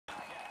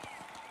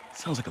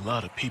Sounds like a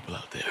lot of people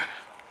out there.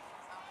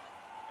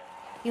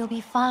 You'll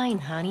be fine,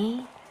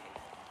 honey.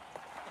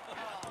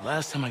 The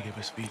last time I gave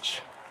a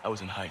speech, I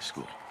was in high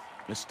school.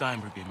 Miss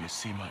Steinberg gave me a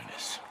C-.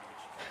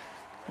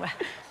 Well,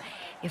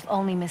 if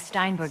only Miss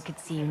Steinberg could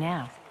see you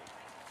now.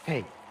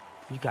 Hey,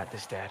 you got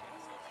this, Dad.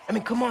 I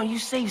mean, come on, you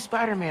saved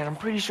Spider-Man. I'm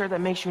pretty sure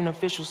that makes you an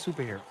official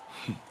superhero.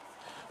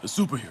 A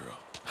superhero.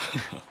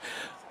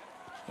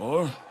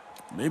 Or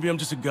maybe I'm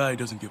just a guy who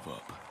doesn't give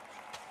up.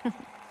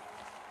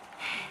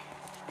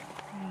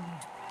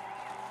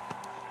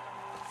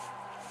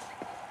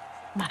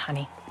 Come on,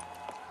 honey.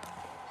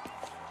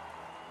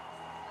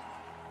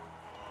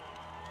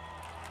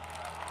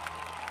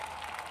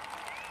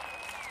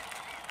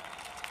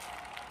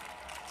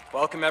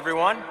 Welcome,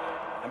 everyone.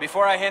 And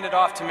before I hand it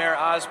off to Mayor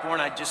Osborne,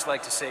 I'd just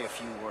like to say a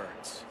few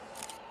words.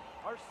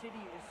 Our city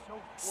is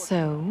so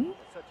So?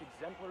 such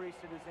exemplary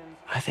citizens.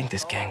 I think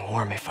this gang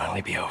war may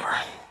finally be over.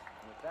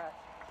 With that,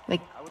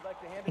 Like, I would like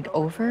to hand like it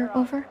over to Mayor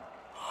over?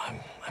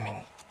 I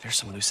mean, there's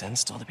some loose ends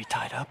still to be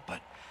tied up, but...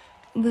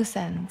 Loose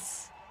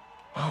ends.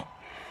 Well,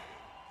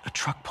 a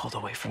truck pulled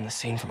away from the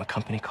scene from a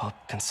company called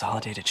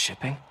Consolidated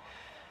Shipping.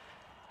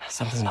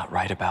 Something's not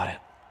right about it.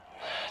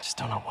 I just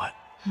don't know what.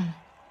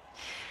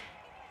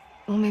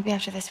 Well, maybe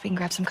after this we can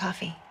grab some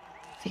coffee.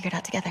 Figure it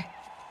out together.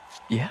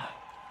 Yeah.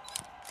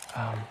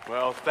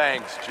 Well,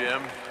 thanks,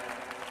 Jim.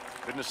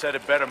 Couldn't have said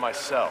it better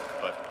myself,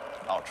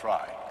 but I'll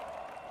try.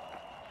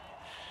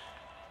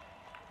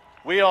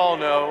 We all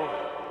know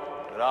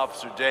that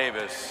Officer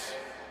Davis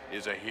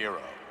is a hero.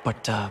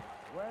 But,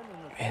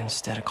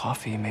 instead of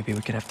coffee, maybe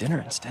we could have dinner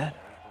instead.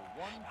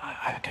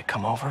 I could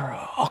come over,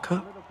 I'll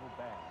cook.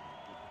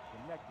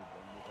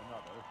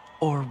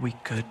 Or we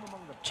could,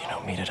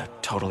 meet at a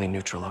totally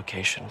neutral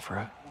location for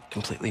a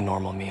completely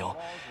normal meal,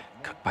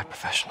 cooked by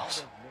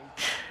professionals.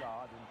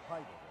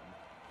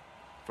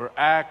 For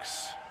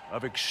acts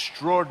of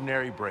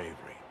extraordinary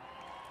bravery,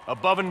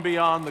 above and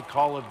beyond the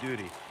call of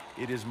duty,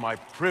 it is my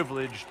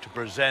privilege to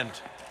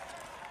present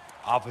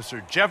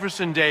Officer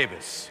Jefferson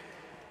Davis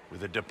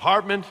with the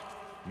Department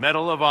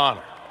Medal of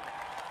Honor.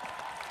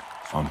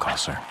 Phone call,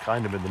 sir.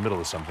 Kind of in the middle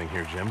of something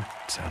here, Jim.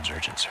 Sounds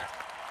urgent, sir.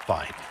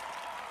 Fine.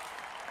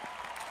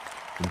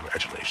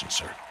 Congratulations,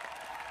 sir.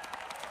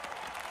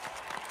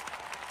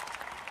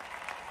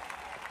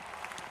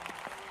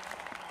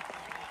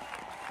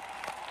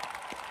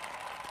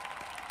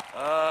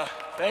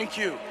 Thank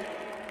you,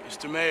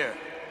 Mr. Mayor.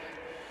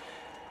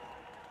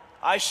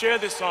 I share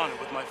this honor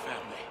with my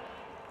family.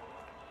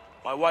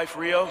 My wife,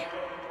 Rio,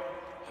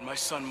 and my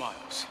son,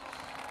 Miles.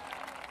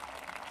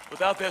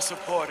 Without their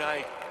support,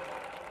 I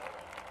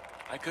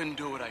couldn't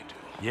do what I do.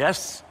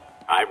 Yes?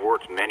 I've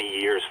worked many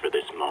years for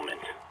this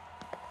moment.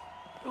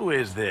 Who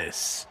is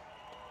this?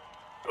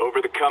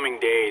 Over the coming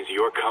days,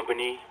 your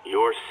company,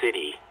 your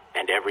city,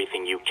 and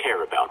everything you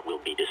care about will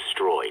be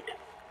destroyed.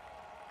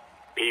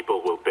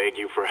 People will beg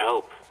you for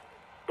help,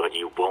 but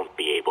you won't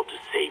be able to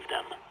save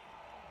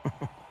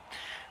them.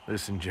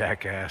 Listen,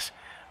 jackass,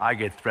 I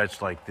get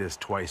threats like this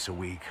twice a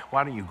week.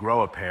 Why don't you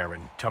grow a pair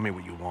and tell me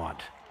what you want?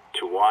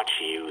 To watch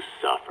you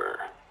suffer.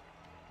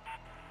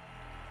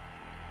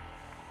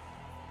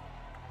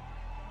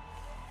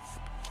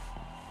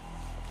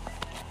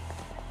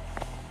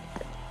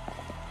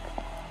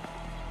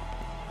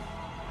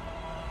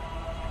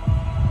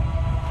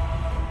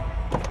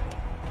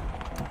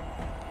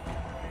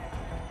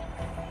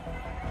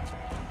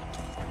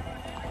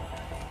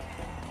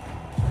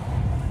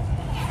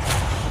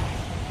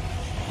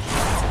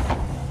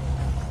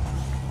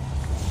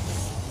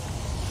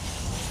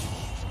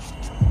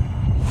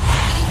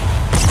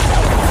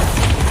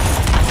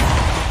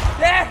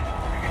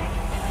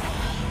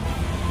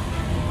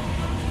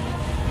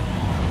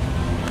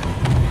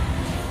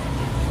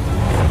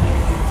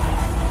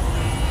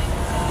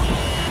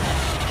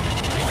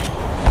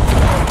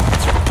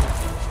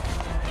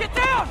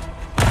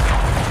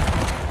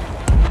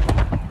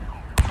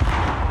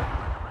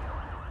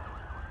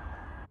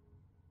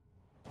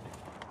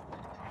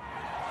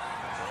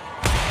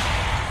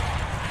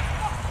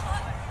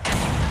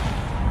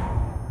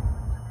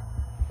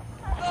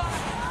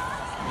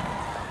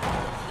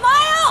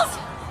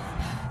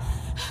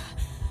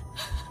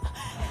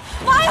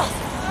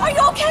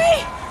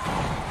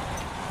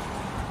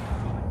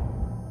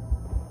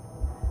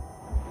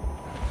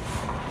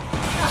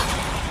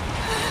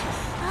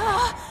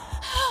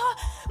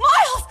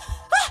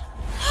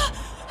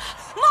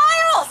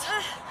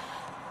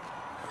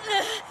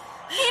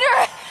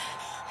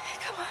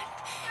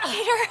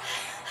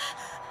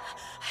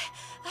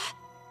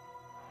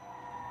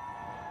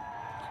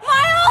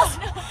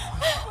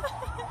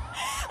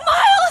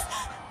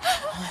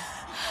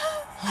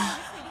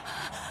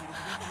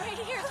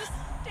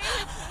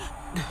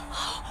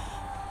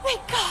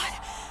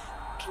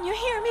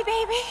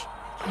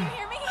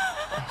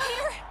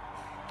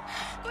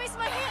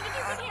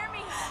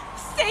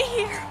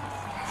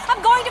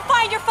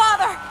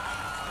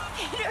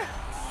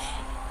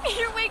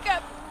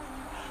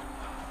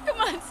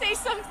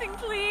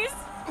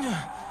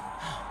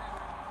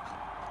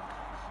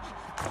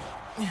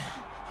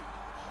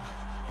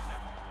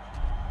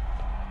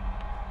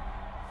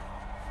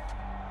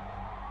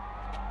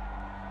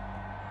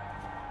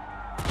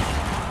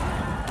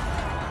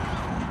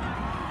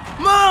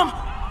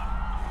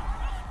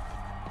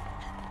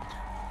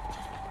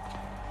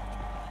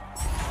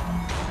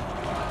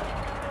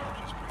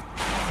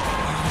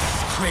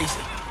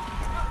 crazy.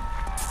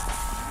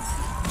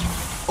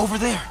 Over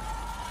there.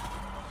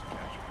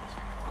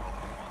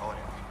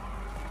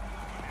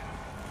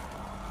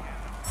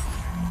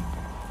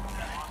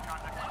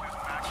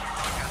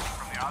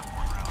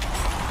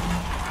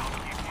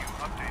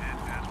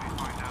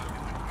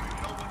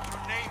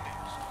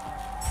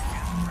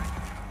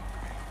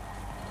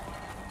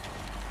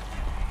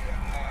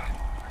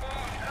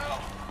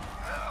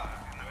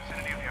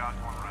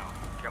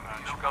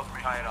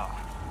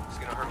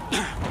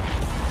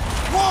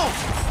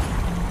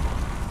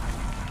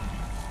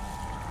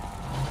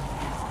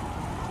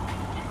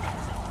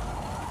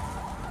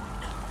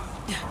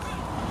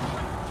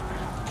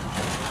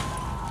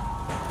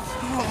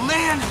 Oh,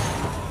 man!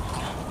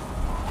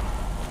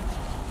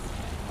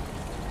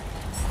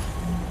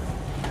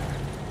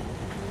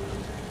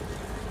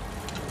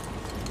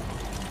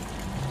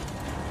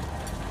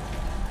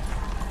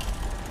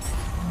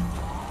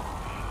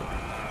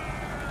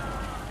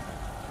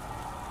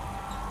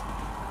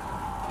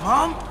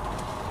 Mom?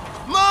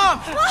 Mom!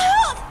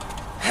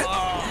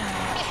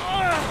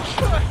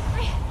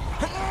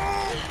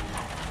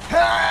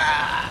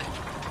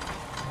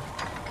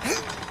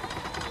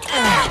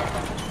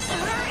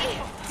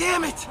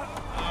 Damn it!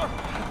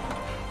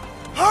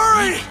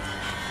 Hurry!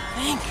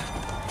 Think.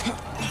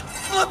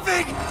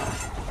 Flipping!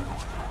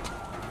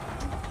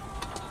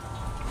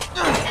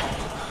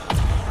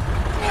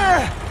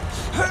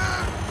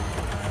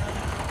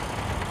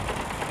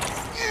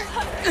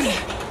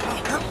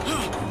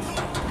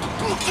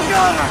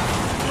 Got her!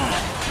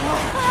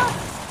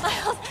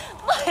 Miles!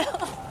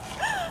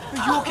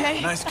 Are you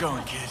okay? Nice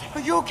going, kid.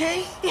 Are you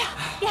okay? Yeah,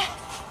 yes.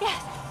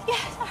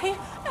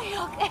 Are you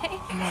okay?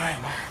 I'm alright,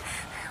 Mom.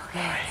 I'm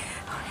alright.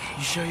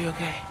 You sure you're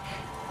okay?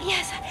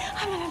 Yes,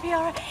 I'm gonna be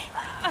alright.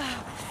 I'm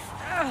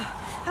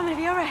gonna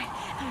be alright.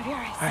 I'm gonna be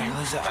alright. Alright,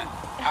 Liza. I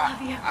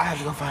love you. I have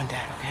to go find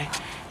Dad, okay?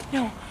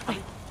 No,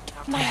 wait.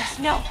 Miles,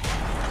 no!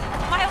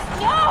 Miles,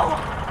 no!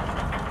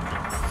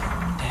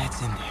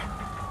 Dad's in there.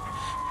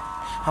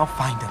 I'll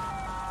find him.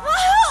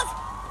 Miles!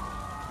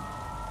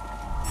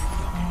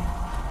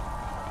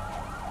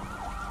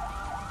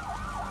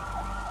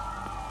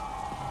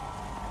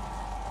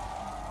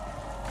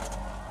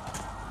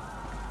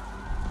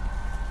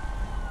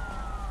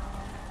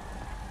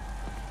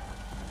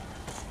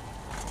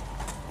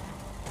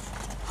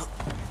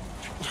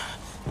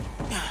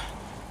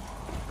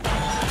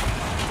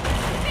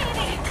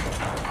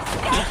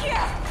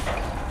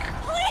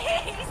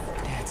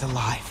 Dad's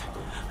alive.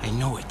 I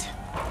know it.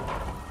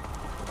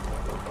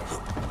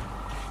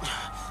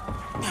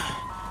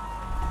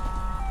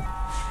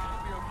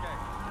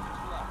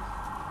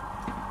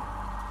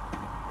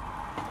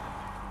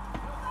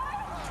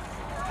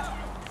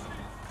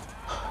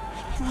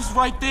 He was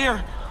right there.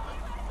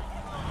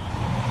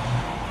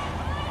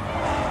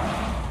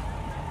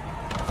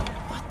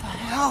 What the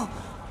hell?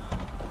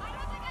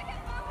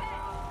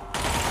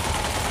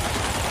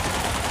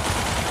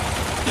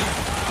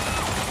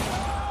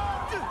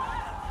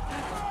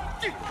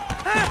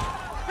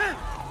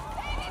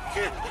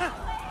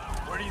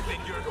 Where do you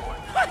think you're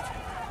going?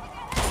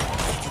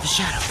 To the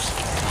shadows.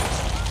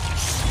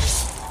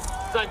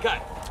 站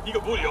看，一个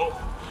不留。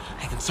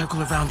 I can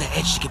circle around the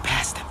edge to get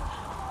past them.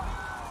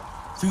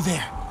 Through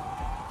there.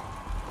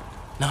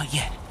 Not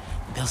yet.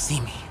 They'll see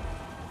me.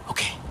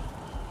 Okay.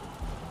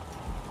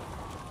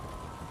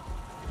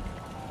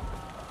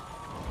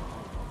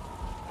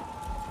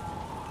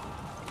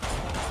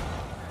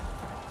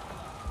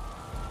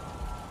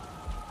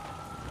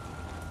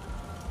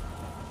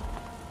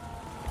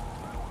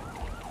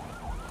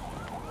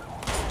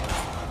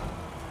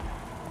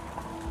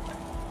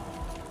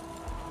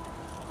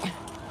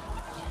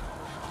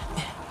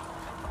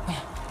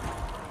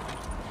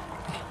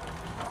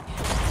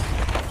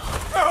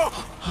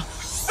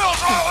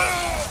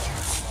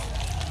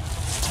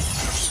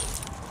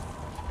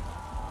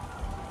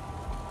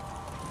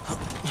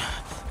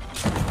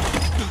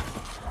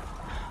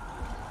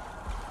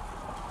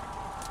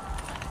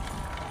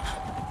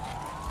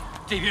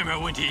这边没有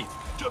问题，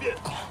这边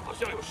好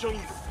像有声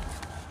音。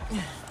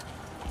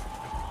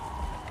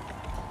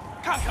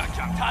看看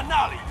讲坛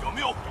那里有没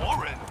有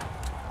活人。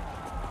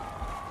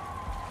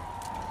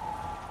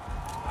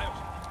还有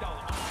谁听到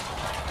了吗？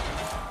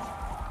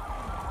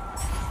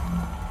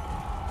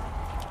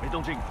没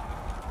动静，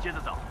接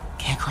着找。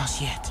 Can't cross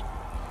yet.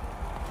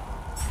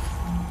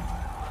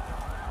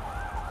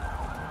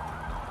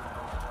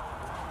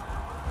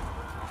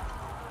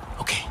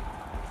 Okay.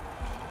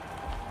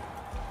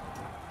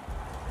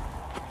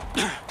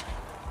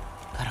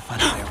 Gotta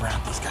find a way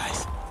around these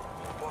guys.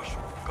 或许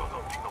刚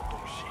刚听到东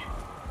西。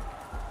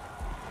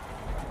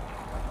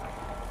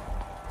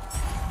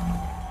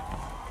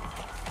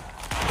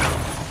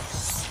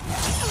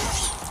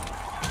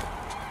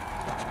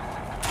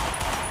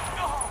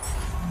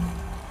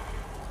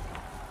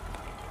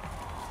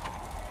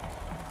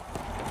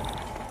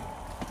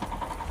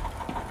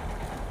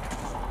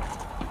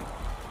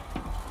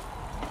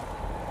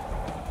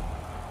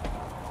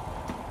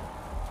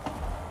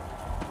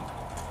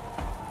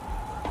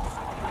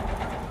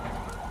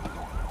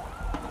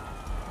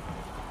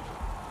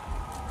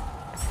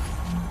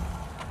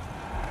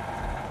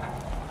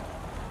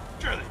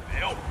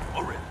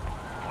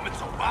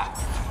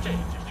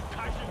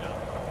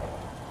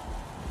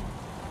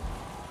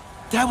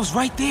Dad was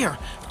right there.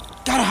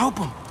 Gotta help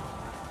him.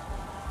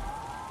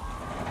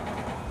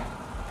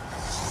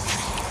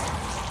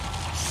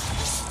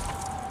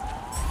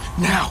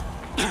 Now.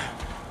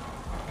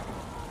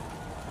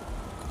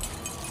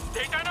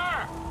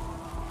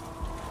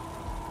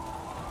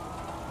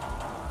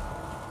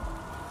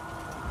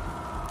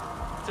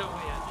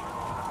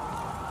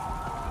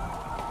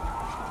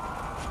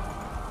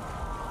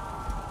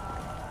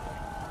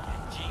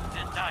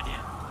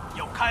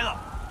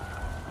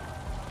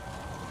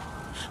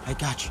 I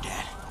got you,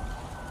 Dad.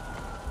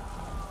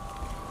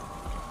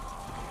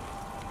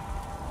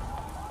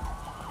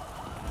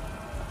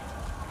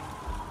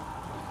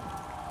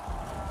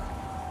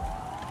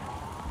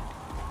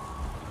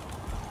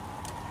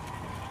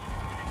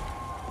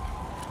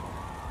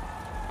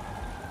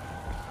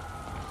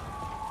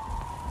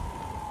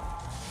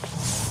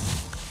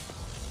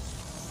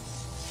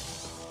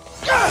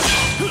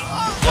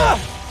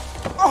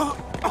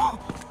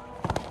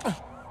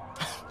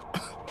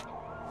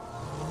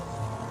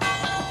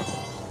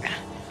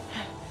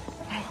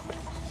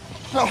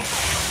 No!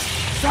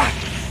 Stop!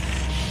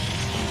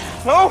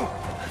 No!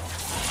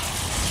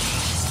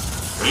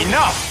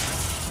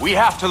 Enough! We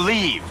have to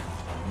leave.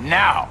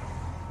 Now!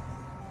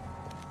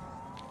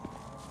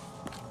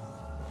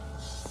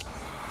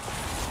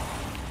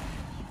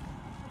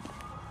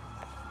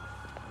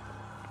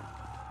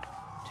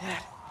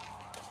 Dad.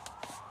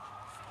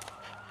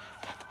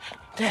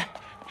 Dad.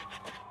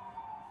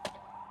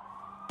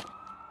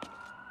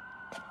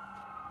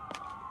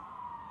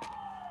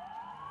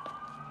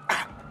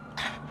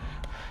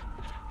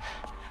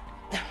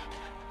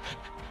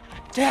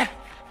 Dad!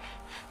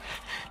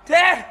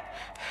 Dad!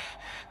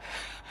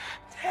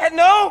 Dad,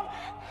 no!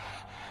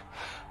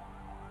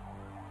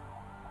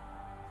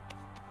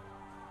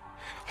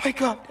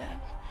 Wake up, Dad.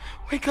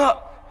 Wake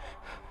up.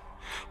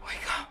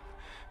 Wake up.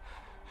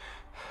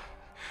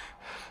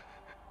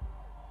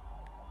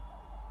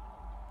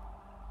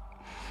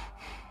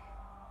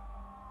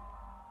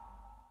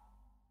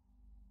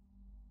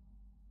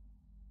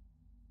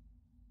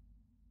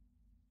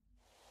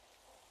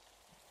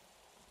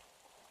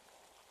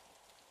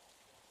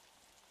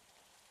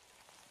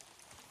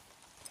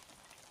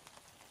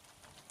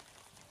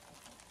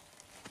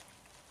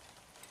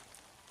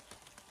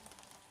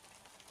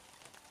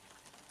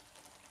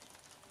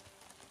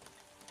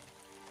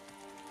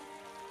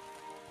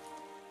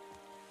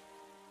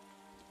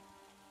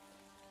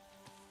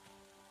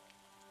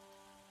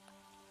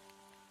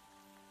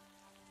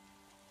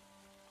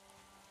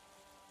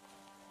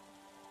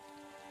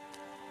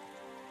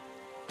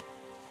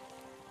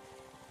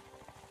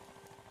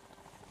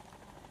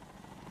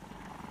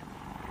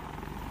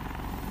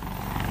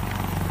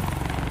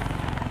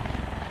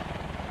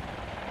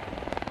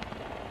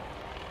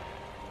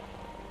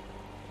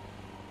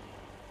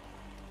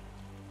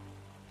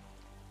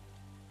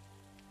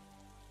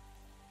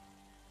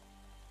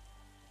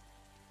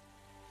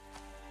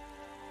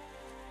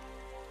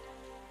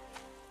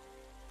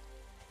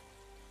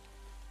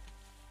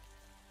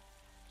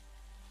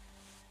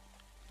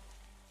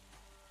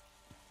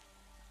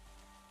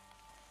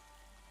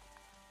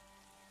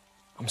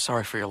 I'm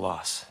sorry for your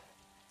loss.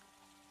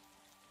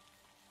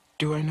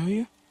 Do I know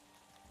you?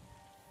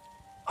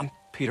 I'm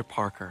Peter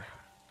Parker.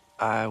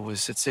 I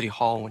was at City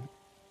Hall when...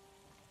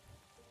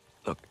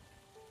 Look,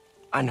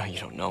 I know you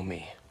don't know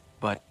me,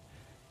 but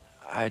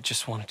I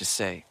just wanted to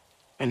say...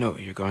 I know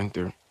what you're going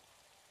through.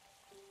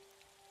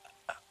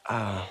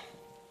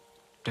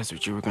 That's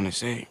what you were gonna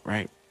say,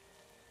 right?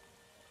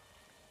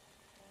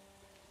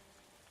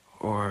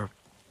 Or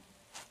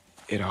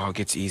it all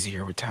gets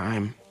easier with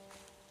time.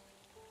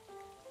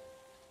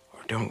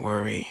 Or don't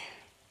worry.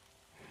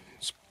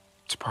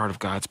 It's part of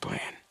God's plan.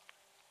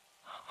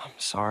 I'm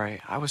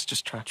sorry. I was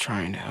just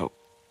Trying to help.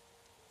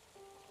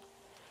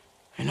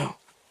 I know.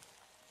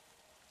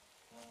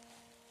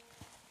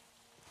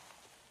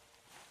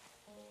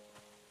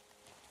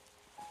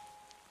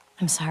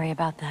 I'm sorry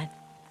about that.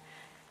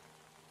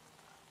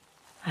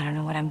 I don't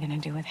know what I'm gonna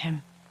do with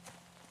him.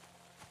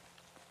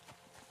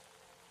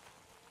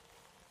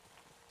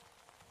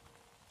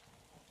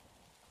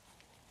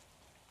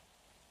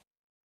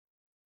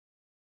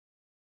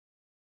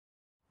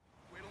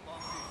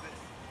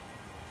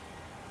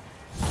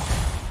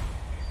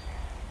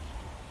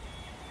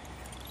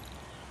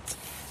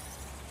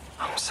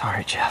 I'm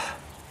sorry, Jeff.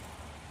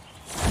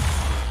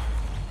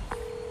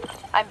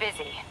 I'm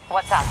busy.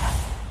 What's up?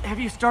 Have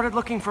you started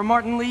looking for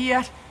Martin Lee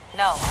yet?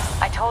 No.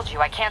 I told you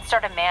I can't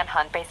start a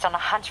manhunt based on a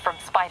hunch from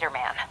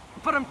Spider-Man.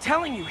 But I'm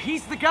telling you,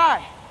 he's the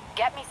guy.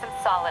 Get me some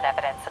solid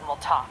evidence and we'll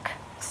talk.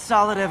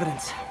 Solid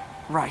evidence.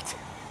 Right.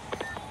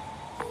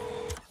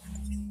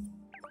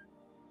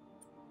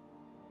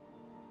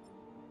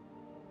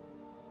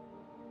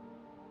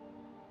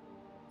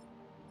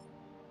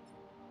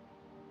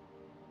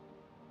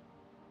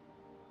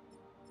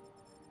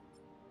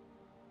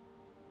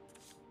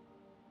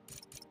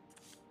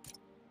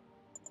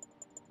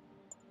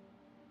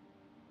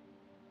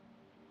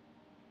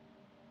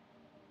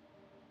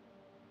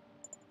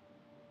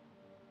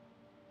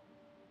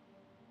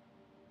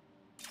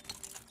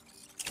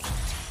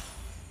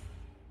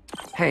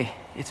 Hey,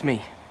 it's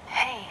me.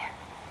 Hey,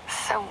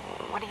 so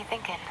what are you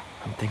thinking?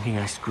 I'm thinking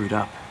I screwed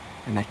up,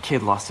 and that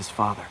kid lost his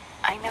father.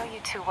 I know you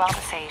too well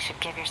to say you should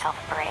give yourself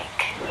a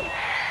break.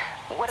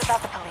 What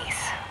about the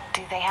police?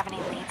 Do they have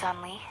any leads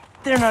on Lee?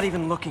 They're not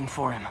even looking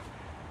for him.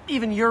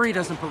 Even Yuri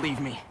doesn't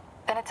believe me.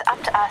 Then it's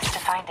up to us to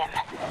find him.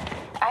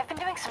 I've been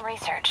doing some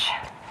research.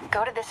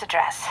 Go to this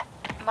address.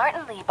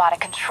 Martin Lee bought a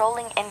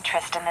controlling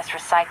interest in this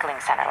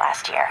recycling center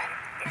last year.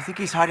 You think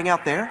he's hiding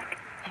out there?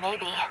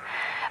 Maybe.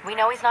 We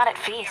know he's not at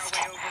Feast.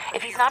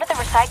 If he's not at the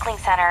recycling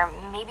center,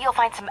 maybe you'll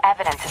find some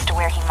evidence as to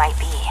where he might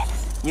be.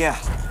 Yeah.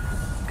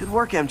 Good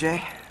work,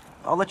 MJ.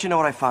 I'll let you know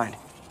what I find.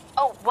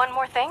 Oh, one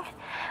more thing.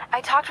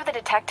 I talked with a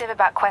detective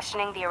about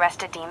questioning the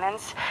arrested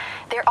demons.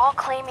 They're all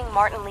claiming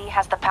Martin Lee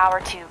has the power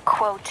to,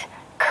 quote,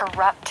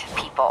 corrupt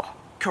people.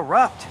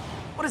 Corrupt?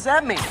 What does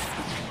that mean?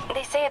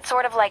 They say it's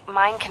sort of like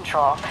mind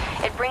control.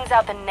 It brings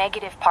out the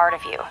negative part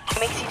of you. It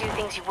makes you do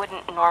things you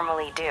wouldn't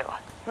normally do.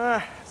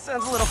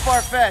 Sounds a little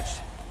far-fetched.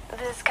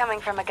 This coming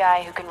from a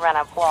guy who can run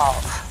up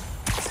walls.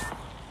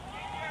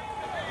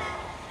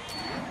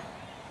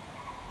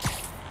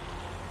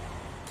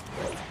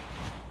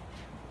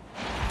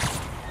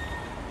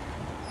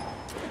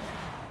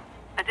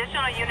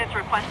 Additional units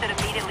requested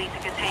immediately to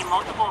contain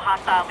multiple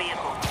hostile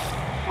vehicles.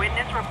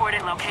 Witness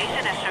reported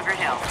location at Sugar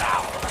Hill.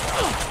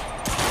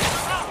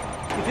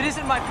 If it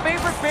isn't my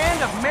favorite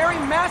band of merry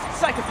masked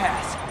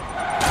psychopaths.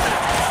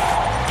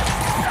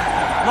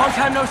 Long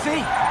time no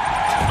see.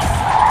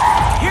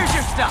 Here's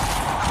your stuff.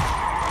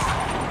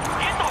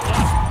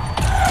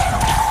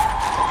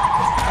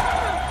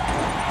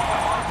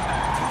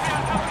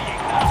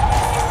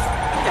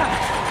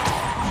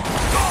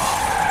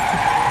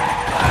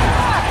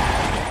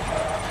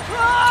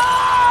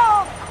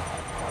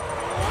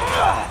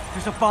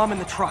 There's a bomb in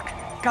the truck.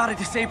 Gotta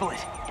disable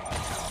it.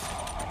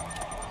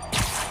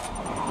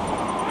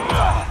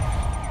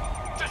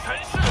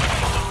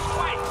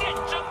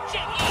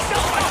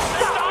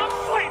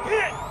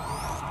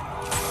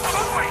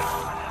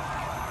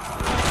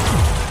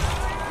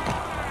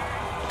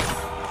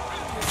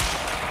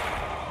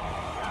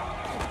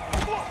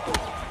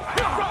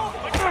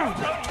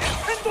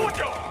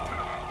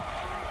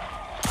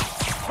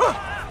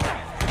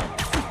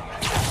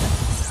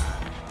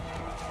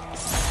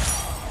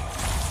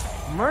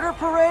 Murder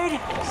parade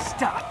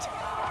stopped.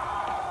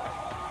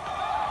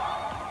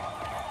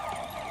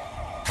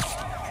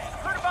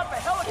 Heard about the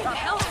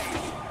helicopter?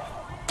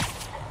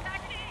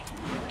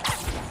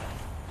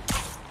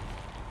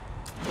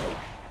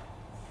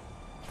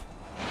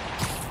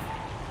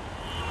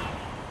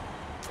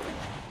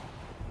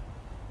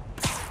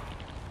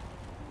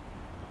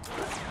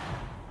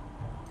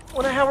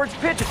 One of Howard's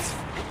pigeons.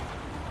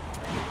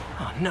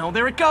 Oh no,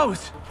 there it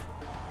goes.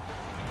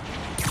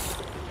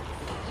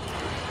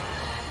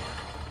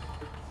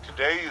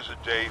 Today is a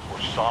day for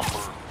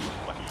somber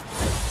reflection,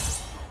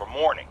 for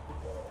mourning,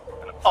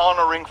 and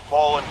honoring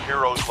fallen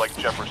heroes like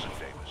Jefferson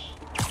Davis.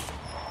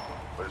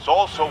 But it's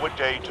also a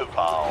day to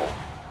vow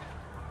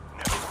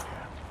never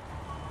again.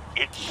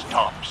 It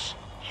stops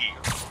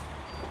here.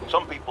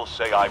 Some people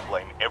say I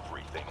blame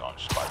everything on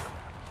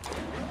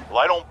Spider-Man. Well,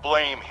 I don't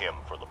blame him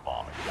for the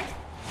bombing.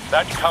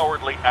 That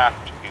cowardly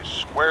act is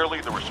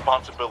squarely the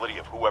responsibility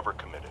of whoever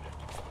committed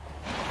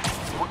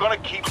it. We're gonna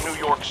keep New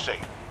York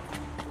safe.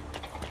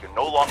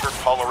 No longer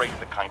tolerate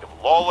the kind of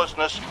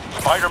lawlessness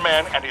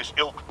Spider-Man and his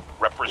ilk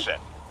represent.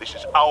 This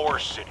is our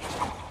city.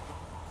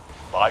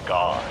 By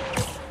God,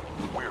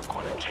 we're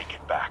going to take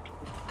it back.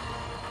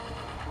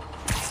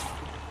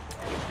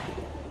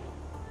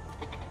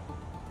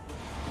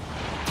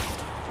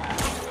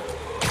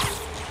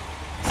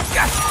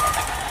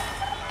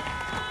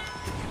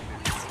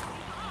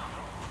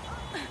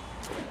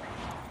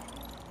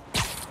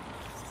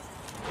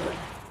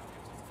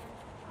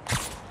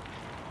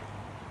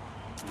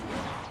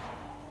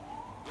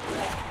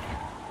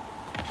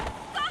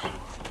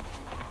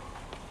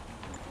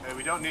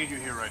 We don't need you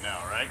here right now,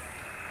 right?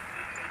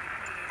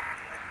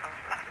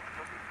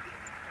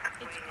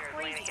 It's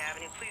crazy.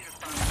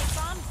 They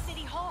bombed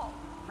City Hall,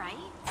 right?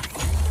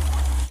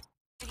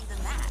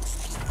 Than that.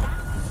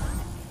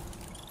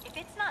 If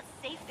it's not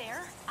safe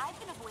there, I've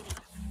been avoiding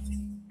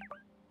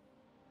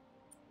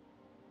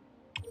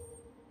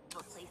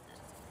places.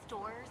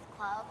 Stores,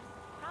 clubs.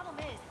 Problem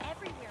is,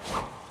 everywhere.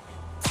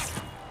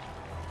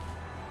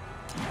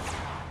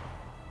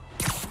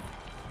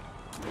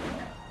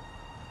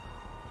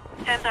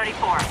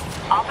 1034.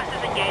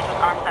 Officers engaged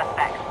with armed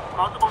suspects.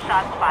 Multiple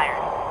shots fired.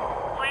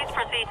 Please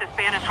proceed to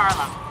Spanish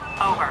Harlem.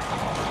 Over.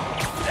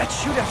 That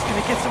shootout's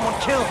gonna get someone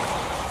killed.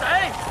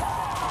 Hey!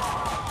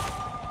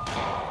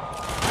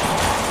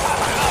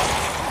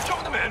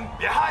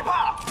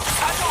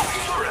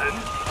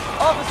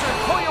 Officer,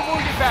 pull your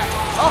wounded back.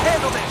 I'll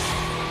handle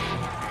this.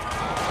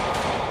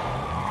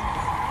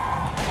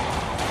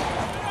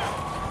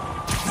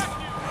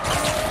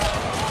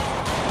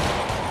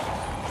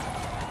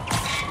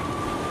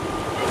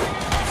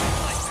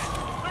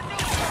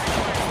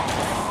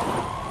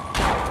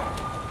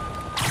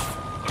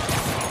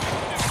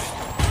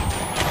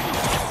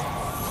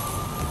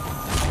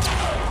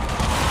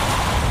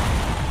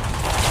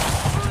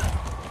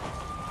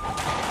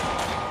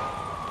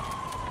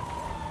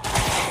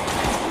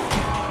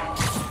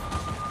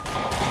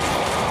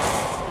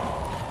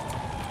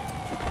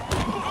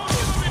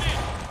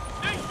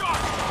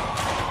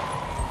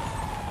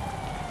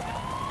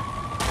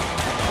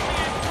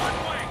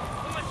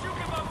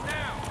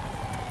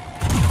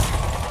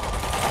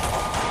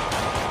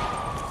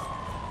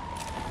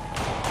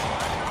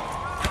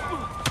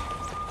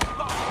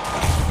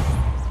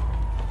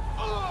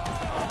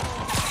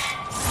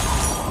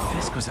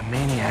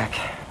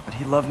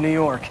 you love New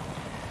York.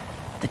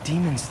 The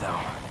demons, though,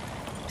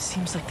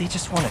 seems like they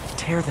just want to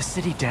tear the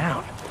city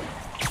down.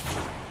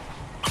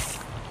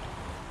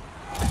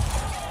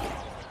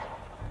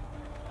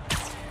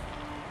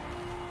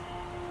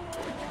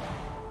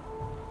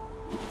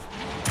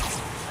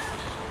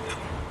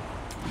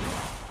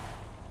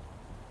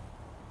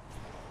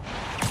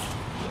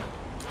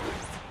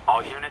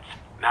 All units,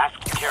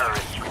 masked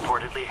terrorists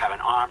reportedly have an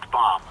armed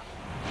bomb.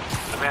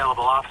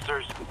 Available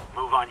officers,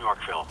 move on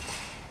Yorkville.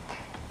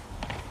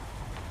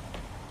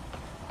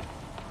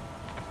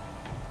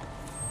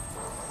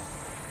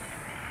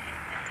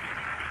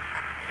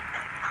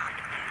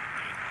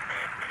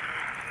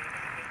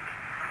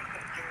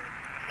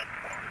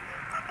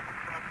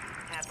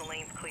 Have the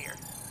lanes clear.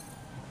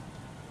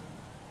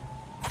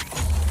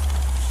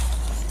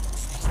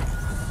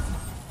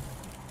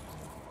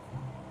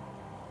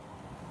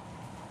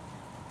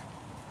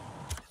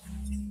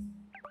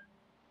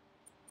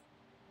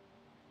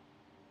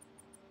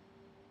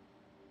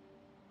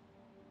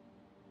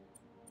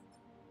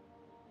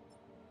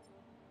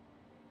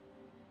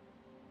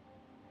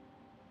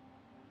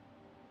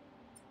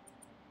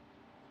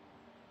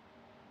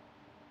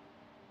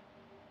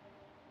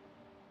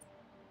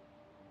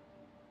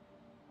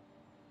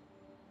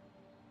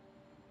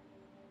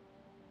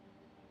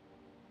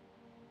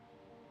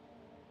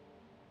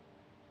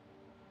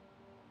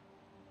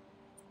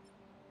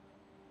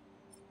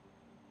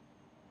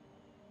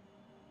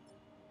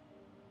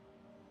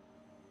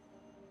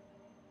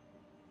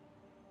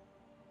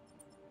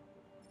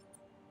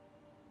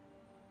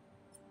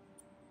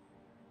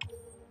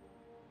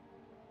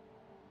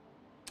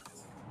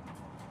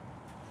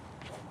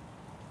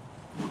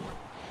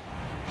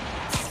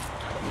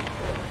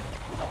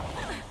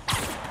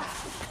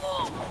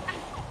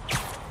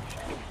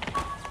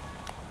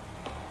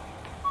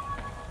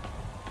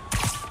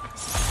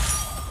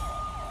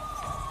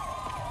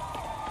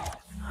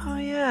 Oh,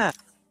 yeah.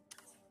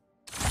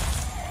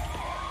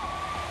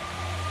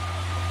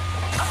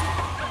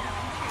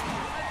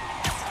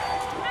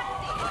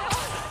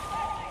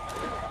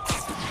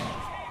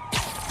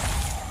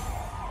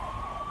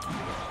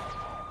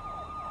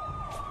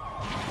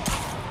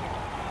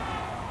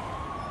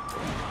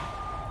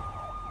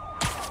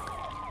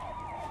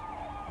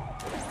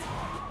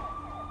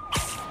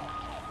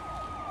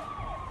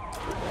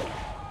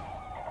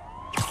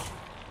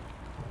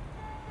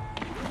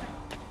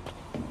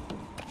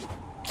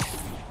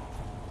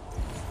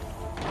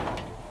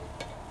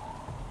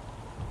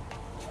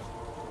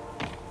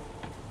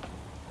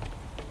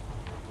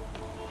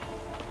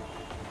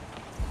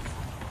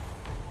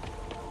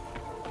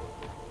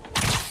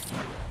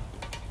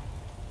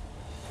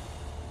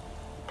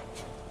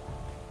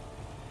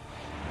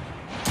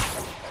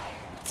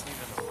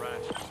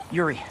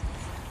 Yuri,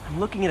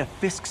 I'm looking at a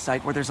Fisk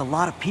site where there's a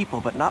lot of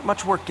people, but not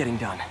much work getting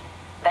done.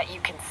 That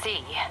you can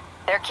see.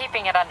 They're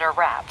keeping it under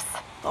wraps.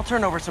 I'll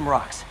turn over some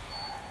rocks.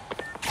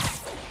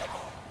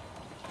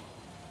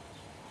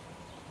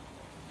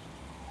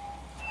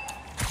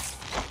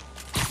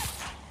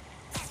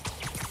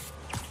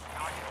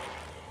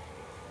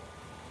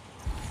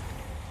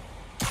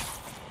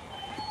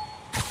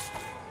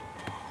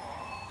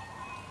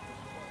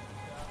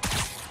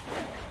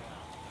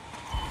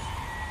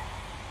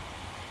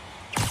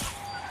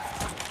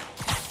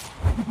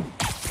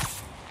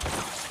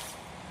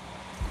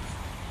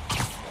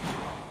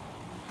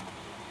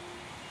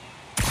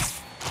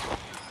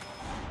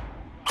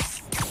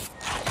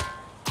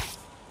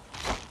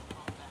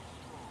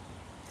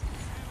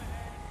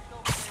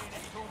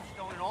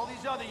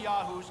 Other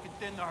yahoos can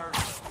thin the herd.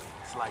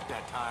 It's like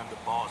that time the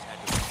boss had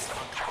to be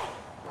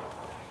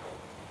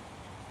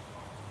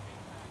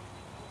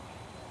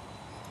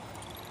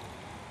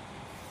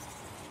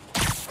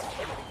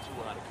everything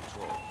too out of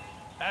control.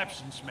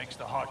 Absence makes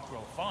the heart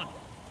grow fond.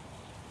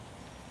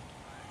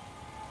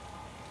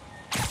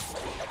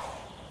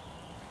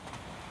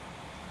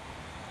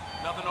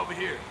 Nothing over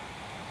here.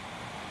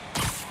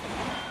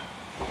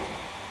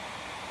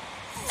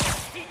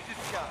 Eat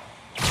this guy.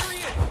 Here he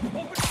is.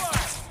 Open fire.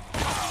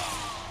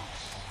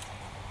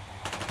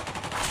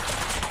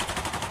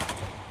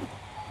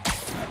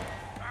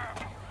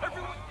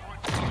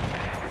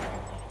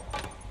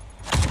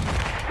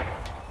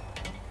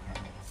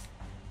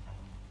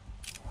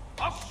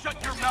 I'll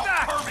shut your mouth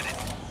permanent.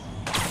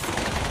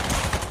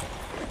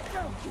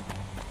 Come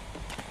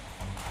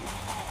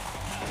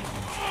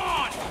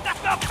on!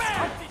 That's not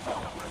fair!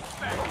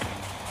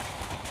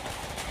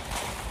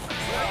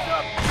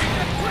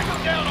 Bring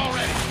him down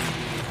already!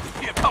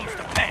 Here comes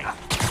the pain.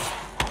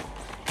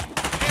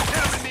 Hit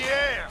him in the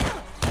air.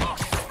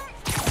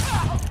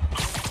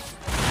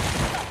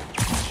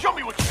 Show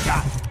me what you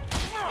got.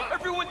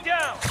 Everyone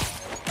down.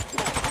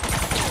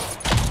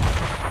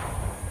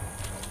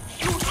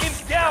 Shoot him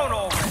down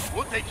already.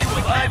 We'll take you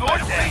alive or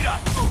dead.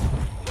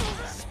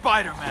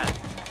 Spider-Man.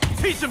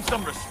 Teach him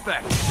some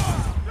respect.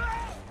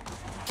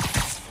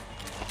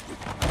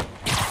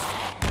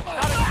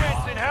 Not a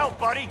chance in hell,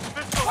 buddy.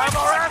 This will have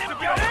our ass if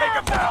we don't take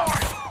him down.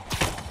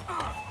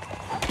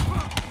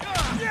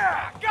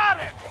 Yeah, got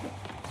it.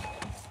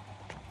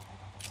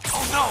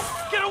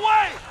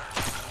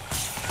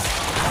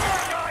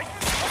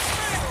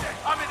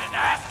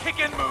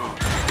 kicking mood!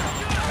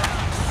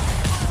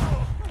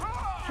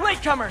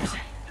 Latecomers!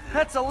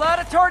 That's a lot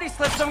of tardy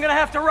slips I'm gonna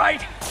have to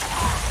write!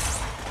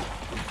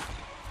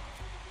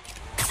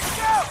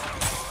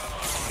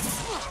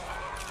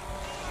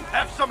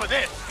 Have some of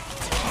this!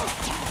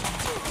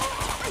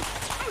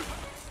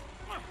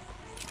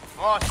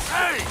 Oh,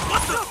 hey!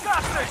 What the? You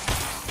got this!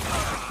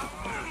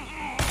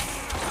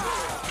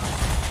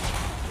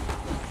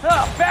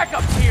 Ah,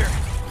 backup's here!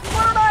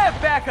 Why don't I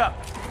have backup?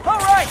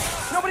 Alright!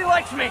 Nobody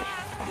likes me!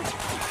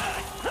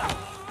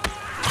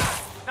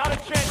 Not a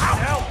chance in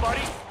hell,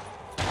 buddy!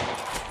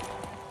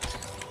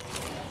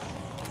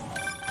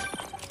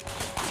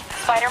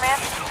 Spider-Man,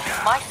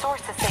 my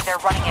sources say they're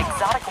running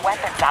exotic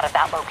weapons out of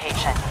that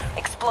location.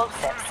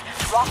 Explosives,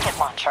 rocket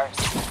launchers.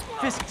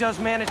 Fisk does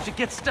manage to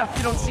get stuff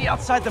you don't see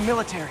outside the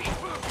military.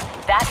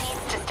 That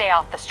needs to stay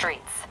off the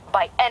streets,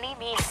 by any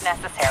means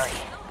necessary.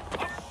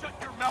 Shut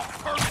your mouth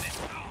permanent!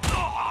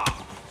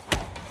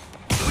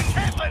 We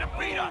can't let him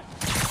beat us!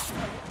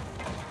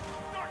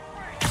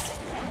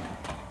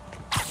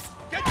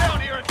 Get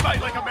down here and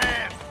fight like a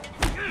man!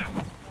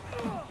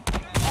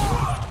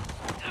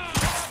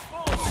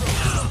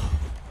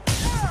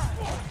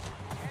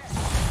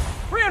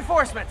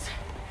 Reinforcements!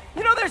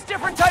 You know there's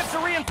different types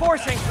of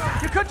reinforcing.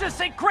 You could just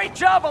say great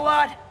job a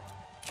lot.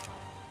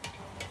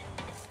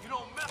 You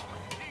don't mess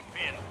with the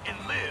Kingpin and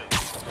live.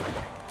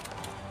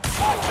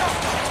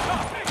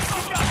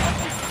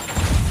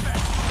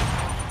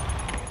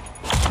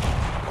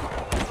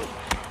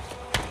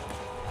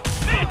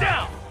 Stand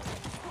down!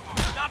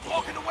 Not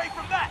walking away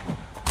from that!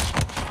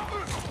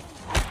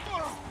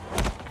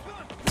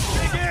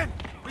 Dig in!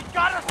 We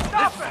gotta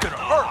stop it! This is gonna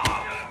hurt!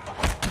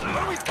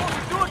 What are we supposed to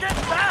do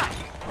against that?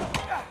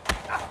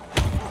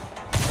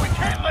 We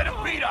can't let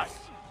him beat us!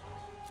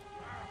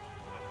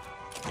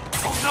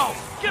 Oh no!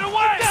 Get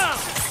away! Get down!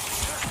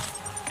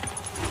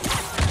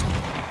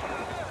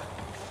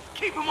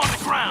 Keep him on the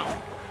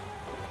ground!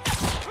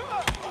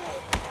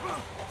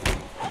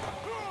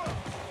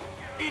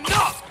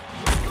 Enough!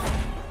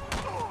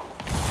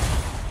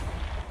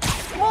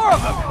 More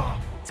of them!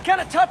 It's kind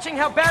of touching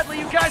how badly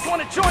you guys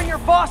want to join your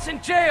boss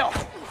in jail.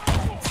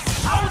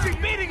 How is he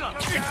beating him?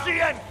 It's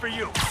the end for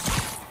you!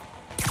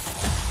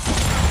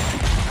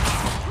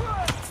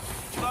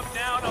 Up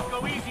down, I'll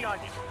go easy on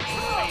you. You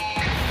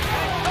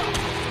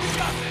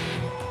got this.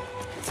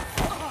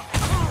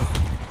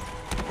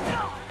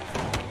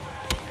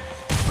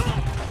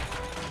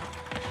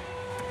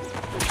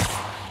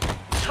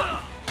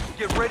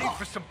 Get ready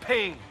for some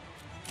pain.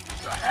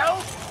 The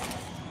hell?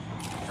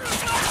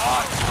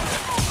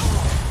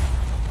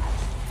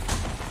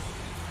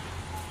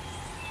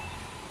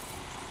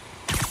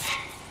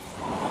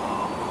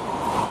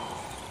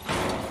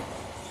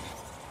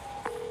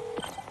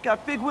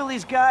 Got Big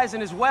Willie's guys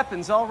and his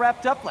weapons all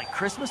wrapped up like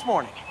Christmas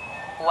morning.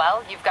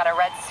 Well, you've got a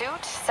red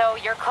suit, so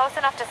you're close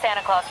enough to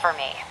Santa Claus for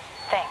me.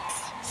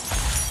 Thanks.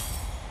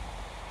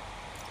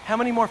 How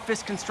many more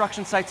Fisk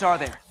construction sites are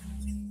there?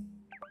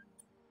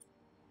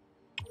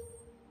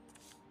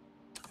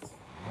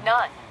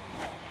 None.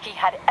 He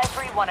had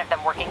every one of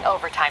them working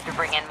overtime to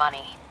bring in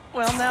money.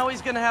 Well, now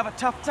he's gonna have a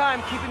tough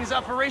time keeping his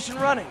operation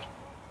running.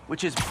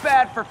 Which is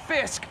bad for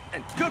Fisk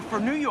and good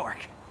for New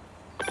York.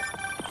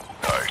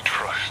 I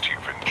trust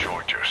you've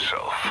enjoyed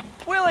yourself.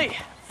 Willie,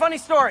 funny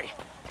story.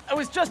 I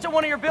was just at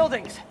one of your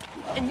buildings,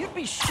 and you'd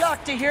be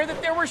shocked to hear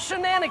that there were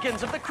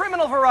shenanigans of the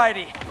criminal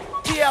variety.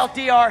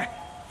 TLDR,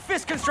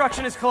 Fisk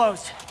construction is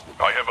closed.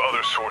 I have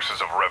other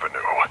sources of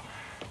revenue,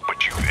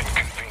 but you've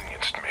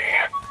inconvenienced me,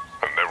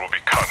 and there will be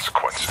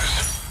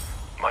consequences.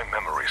 My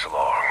memory's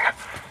long.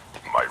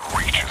 My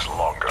reach is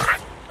longer.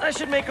 I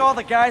should make all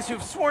the guys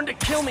who've sworn to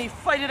kill me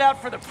fight it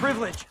out for the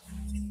privilege.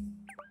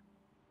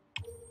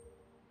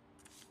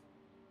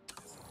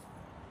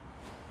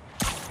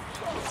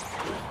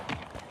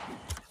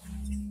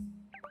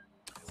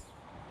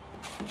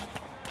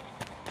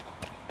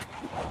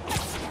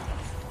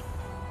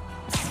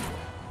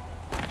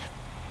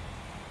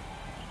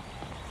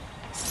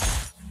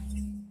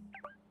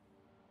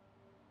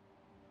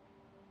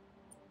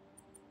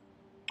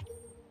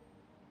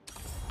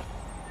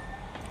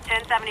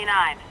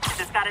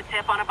 Just got a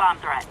tip on a bomb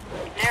threat.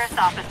 Nearest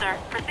officer,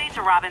 proceed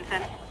to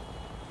Robinson.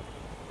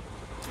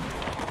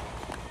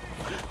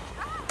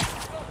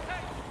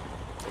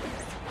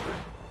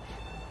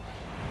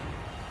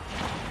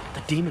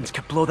 The demons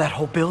could blow that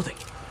whole building.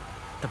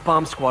 The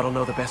bomb squad will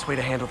know the best way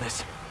to handle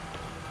this.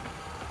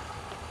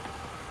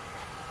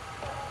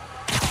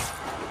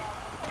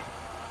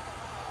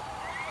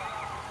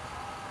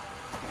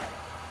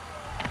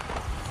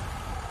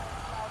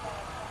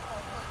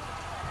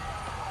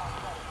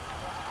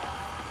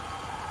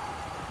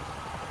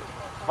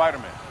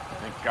 Spider-Man,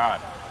 thank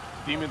God.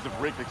 Demons have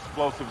rigged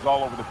explosives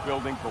all over the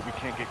building, but we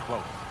can't get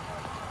close.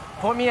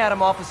 Point me at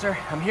him, officer.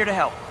 I'm here to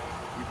help.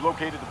 We've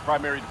located the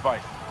primary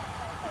device.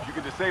 If you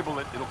can disable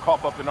it, it'll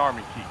cough up an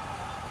army key.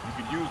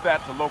 You can use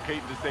that to locate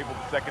and disable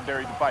the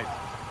secondary devices.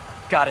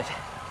 Got it.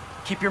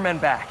 Keep your men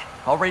back.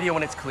 I'll radio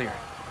when it's clear.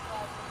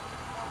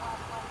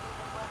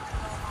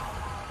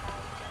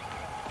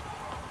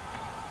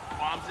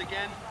 Bombs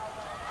again?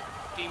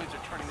 Demons are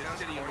turning the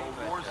city into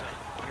a war zone.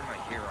 You're my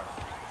hero.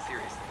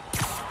 Seriously.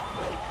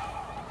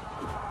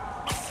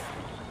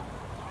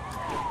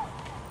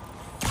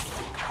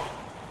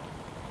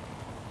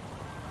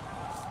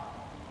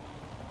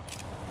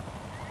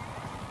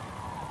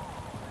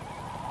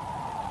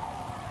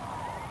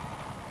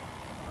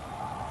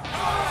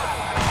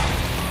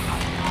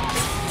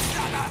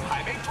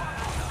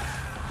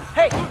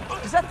 Hey,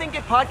 does that thing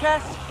get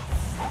podcast?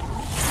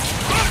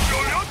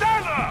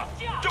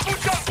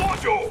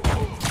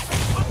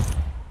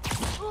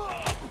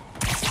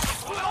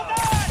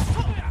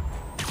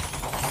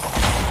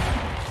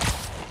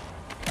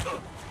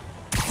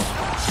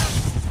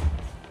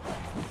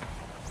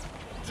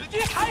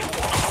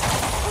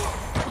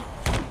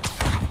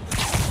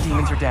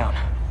 Demons are down.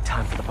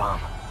 Time for the bomb.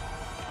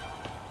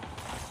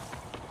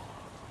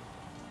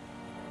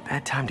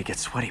 Bad time to get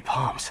sweaty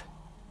palms.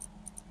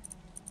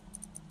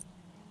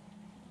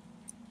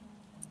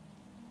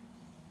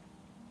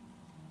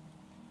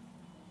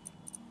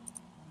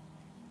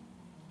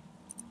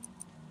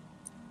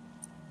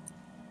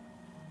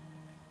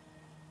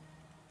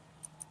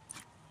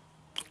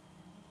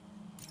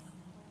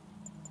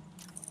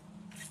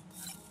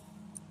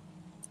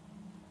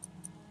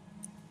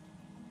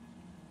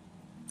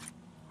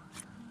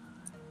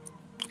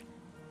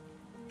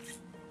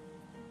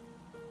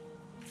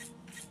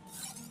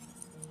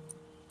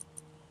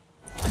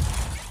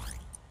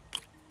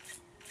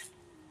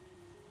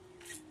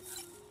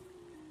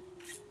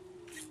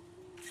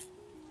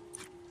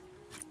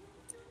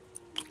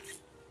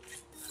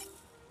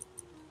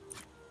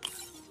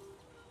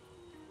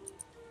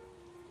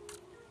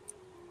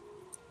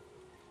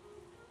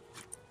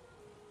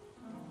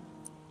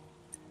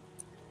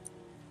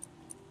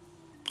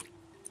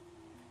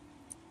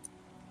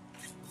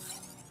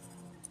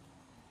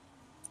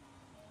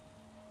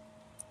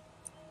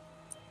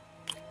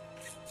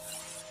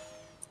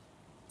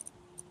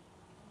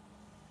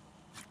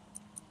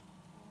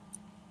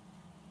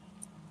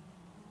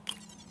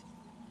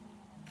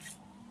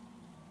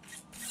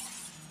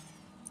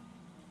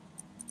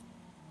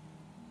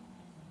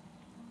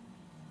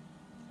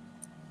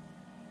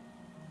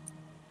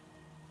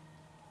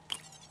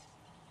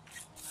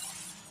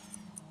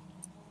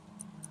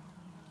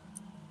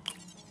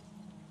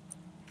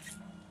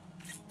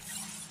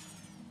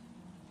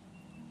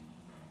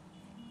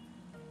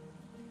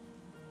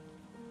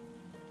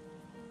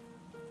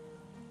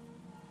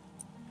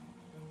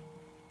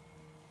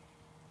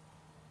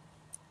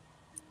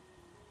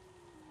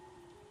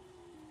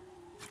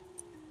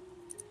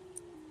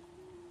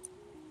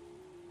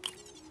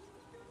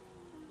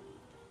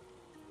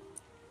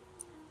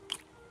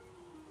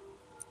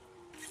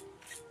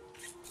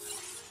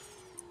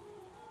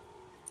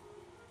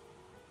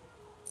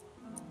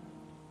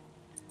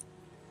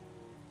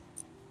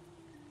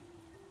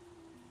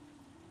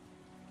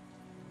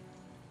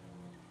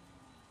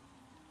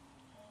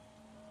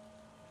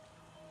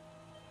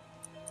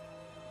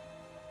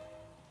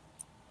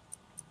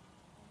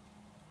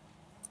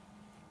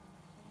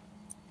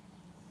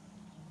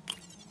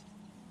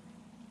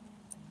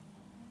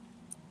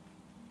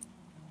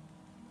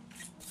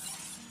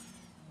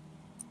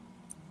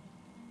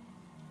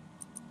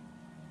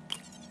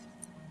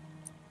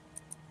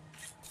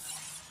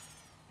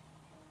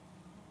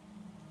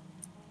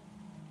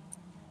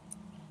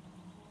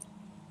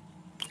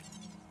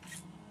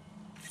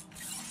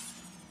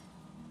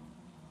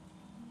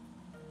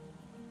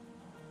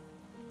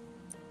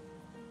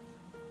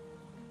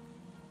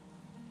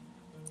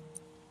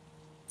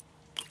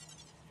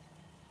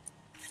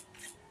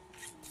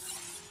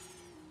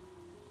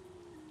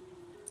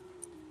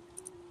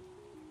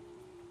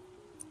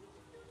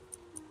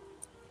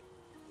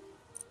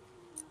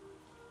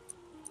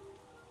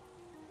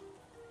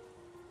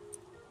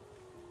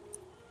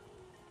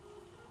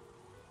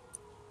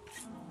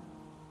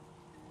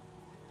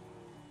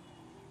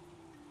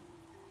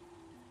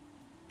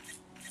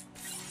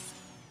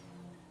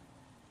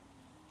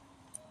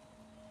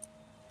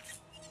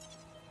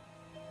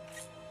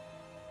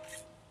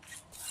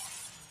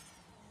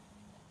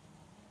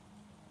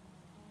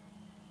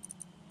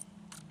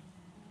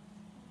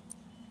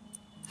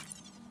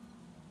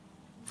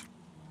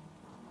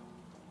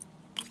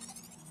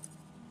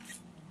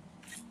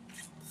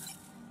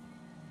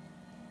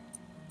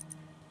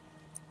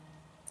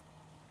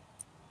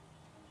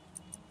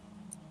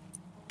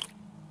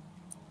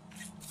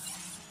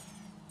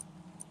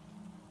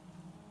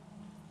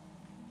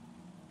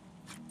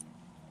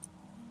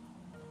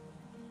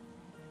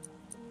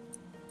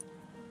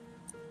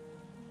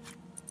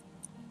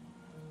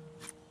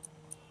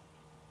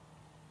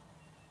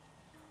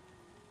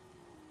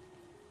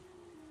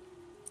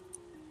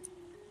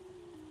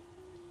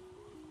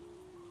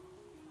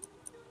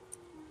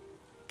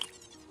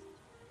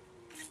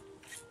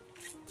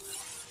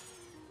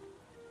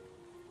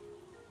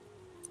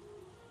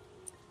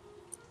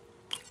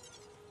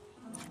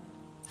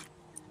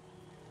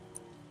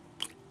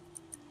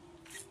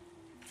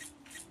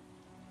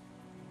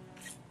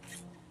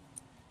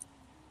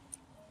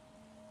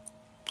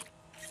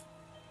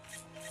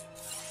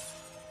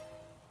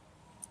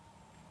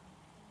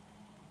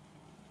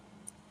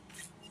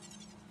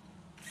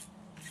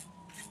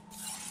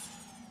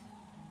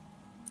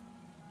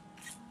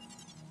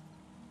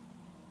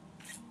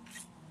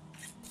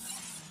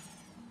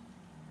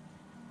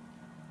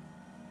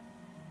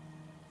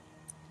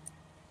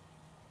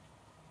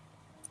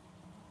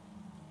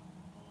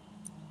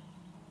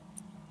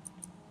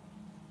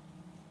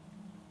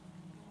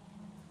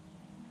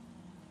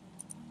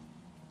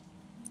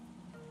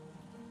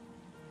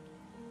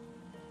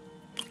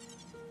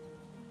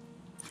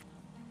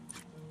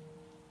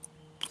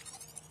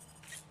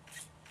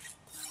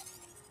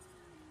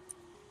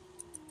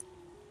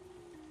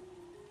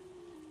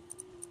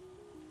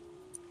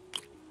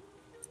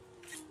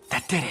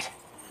 did it.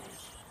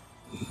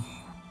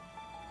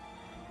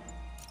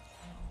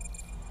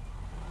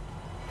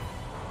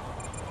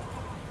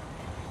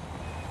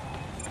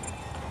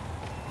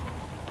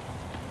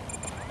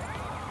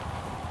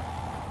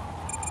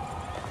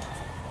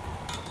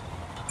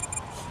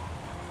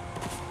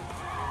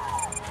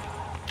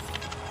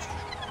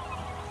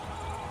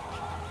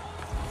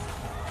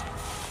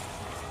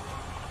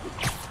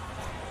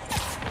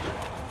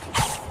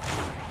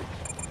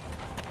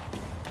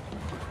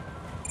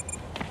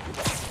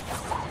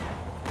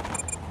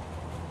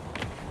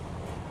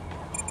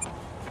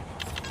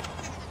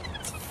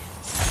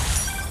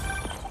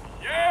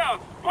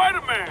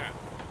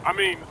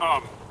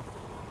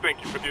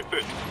 Thank you for the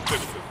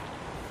assistance.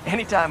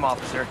 Anytime,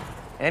 officer.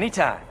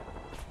 Anytime.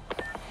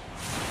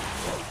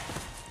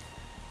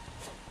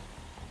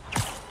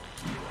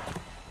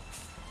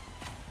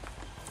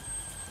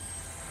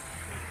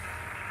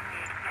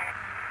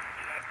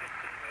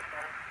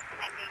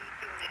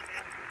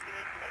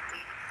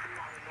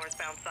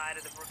 Northbound side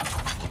of the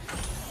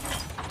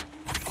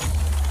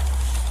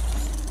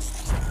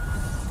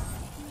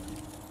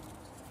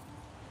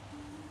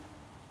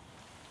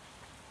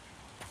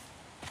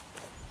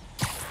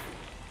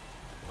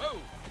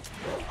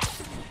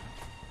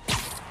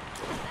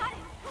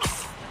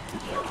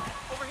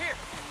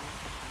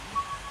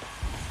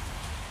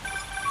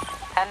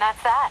And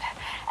that's that.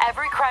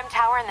 Every crime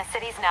tower in the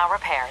city's now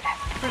repaired.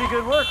 Pretty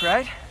good work,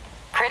 right?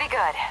 Pretty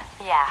good,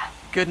 yeah.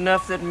 Good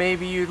enough that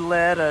maybe you'd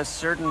let a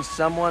certain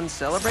someone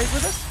celebrate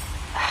with us?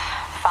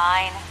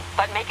 Fine,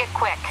 but make it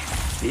quick.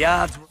 The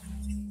odds were...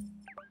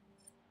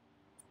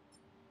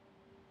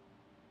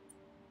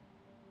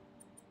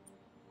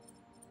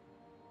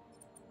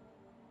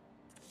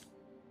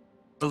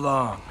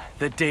 Long,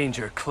 the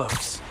danger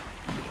close.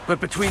 But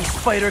between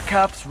Spider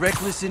Cop's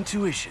reckless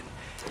intuition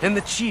and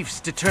the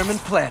Chief's determined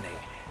planning,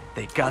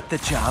 they got the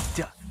job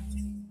done.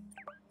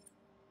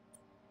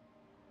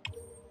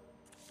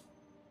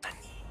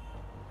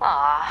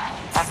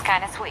 Aw, that's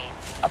kinda sweet.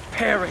 A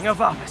pairing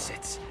of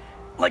opposites.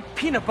 Like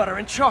peanut butter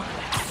and chocolate.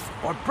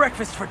 Or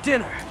breakfast for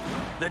dinner.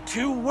 The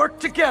two work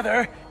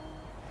together.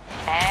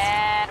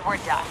 And we're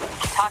done.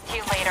 Talk to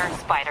you later,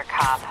 Spider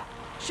Cop.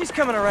 She's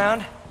coming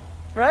around,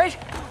 right?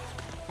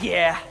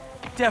 Yeah,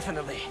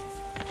 definitely.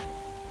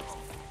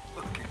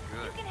 Looking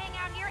good. You can hang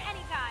out here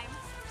anytime.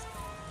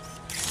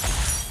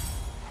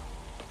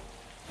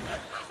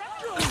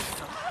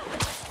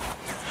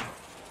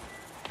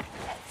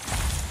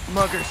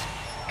 Muggers,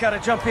 gotta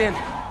jump in.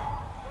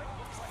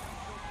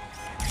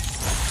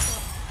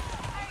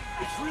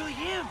 It's really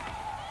him.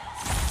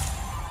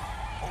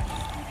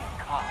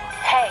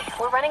 Hey,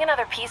 we're running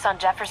another piece on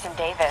Jefferson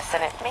Davis,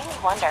 and it made me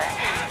wonder,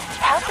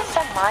 how's his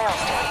son Miles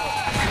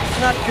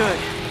doing? Not good.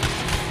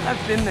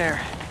 I've been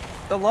there.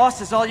 The loss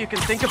is all you can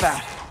think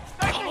about.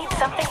 He needs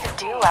something to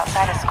do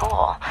outside of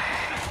school.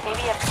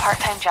 Maybe a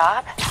part-time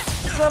job?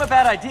 It's not a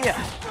bad idea,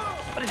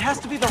 but it has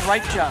to be the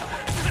right job.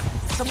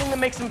 Something that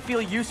makes him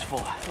feel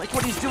useful, like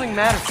what he's doing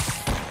matters.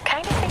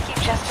 Kind of think you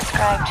just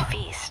described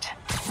Feast.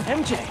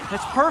 MJ,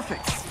 that's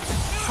perfect.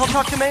 I'll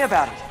talk to May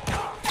about it.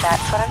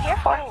 That's what I'm here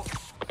for.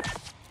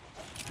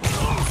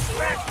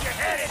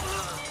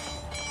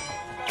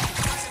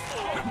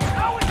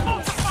 How are we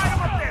supposed to fight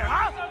him up there,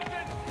 huh?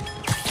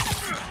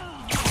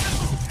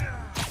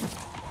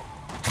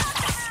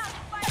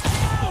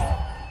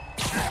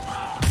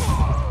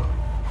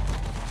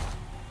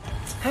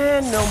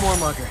 And no more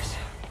muggers.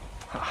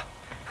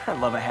 I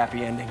love a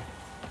happy ending.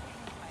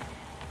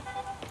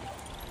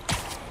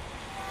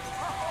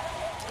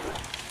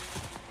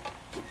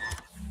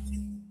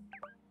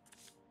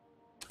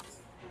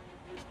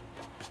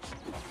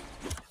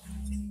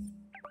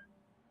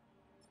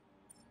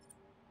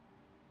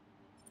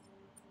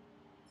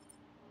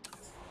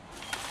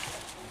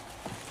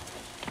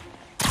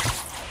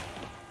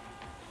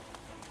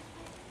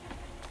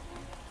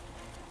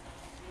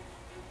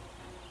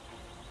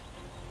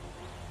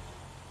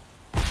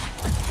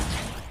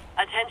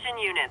 Attention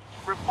units.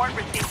 Report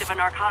received of a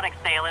narcotics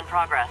sale in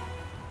progress.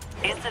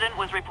 Incident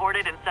was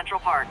reported in Central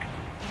Park.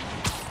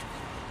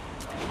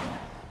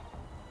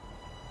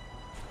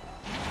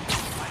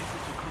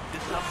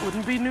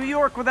 Wouldn't be New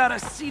York without a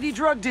seedy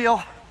drug deal.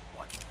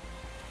 What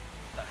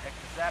the heck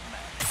does that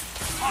matter?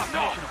 Oh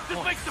no!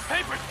 This makes the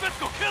papers!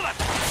 Fiscal kill him!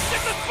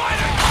 Get the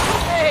spider!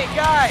 Hey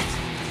guys,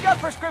 you got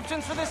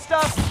prescriptions for this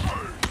stuff?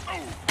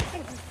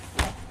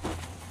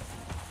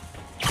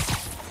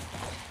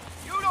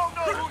 You don't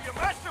know who you're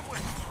messing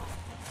with!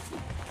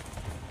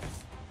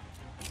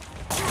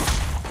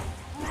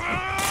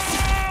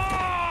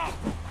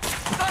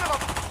 Son of a...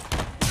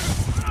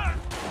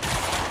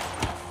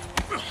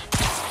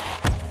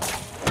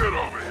 Get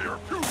over here,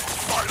 you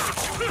spider!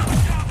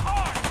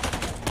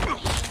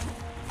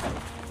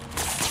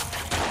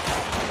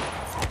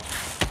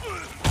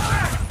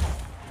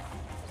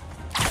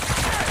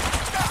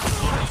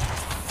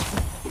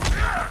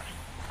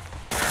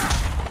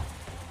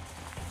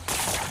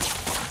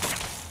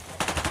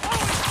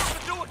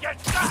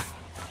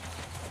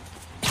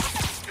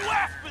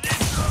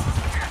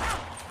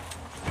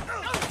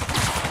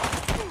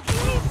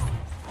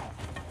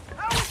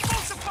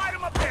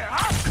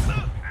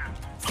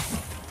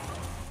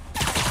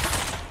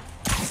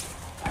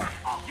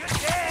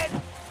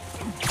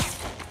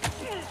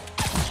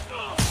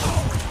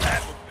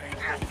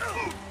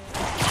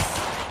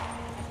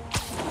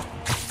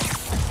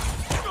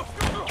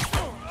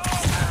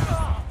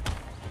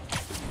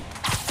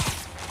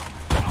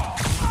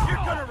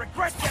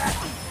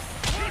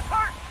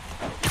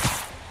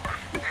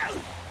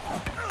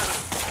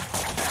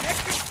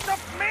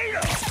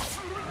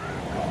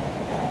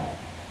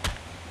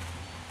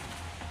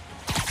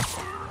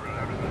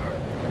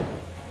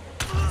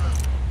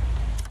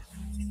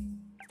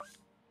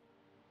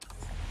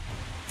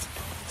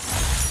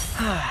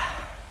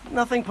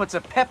 Nothing puts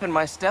a pep in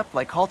my step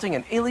like halting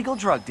an illegal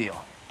drug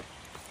deal.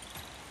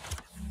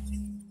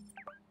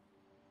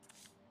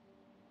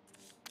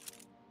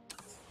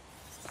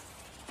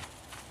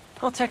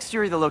 I'll text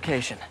Yuri the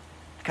location.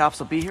 The cops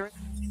will be here.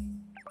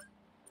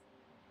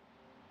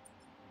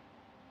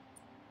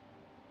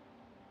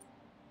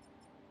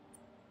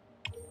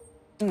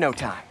 In no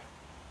time.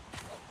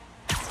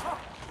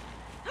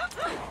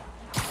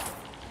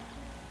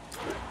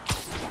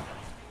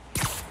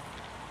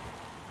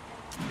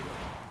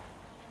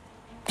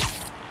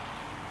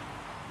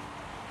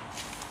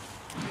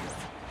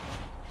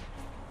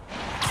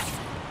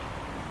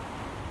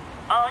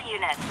 All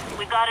units,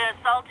 we've got an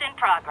assault in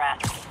progress.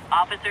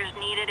 Officers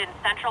needed in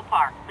Central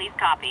Park. Please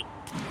copy.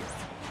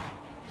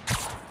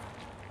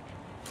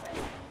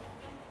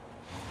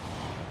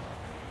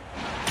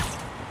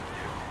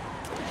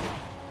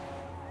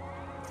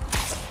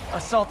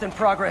 Assault in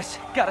progress.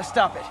 Gotta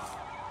stop it.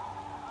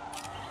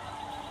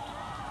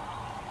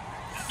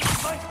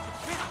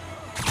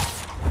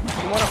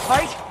 You wanna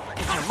fight?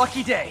 It's your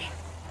lucky day.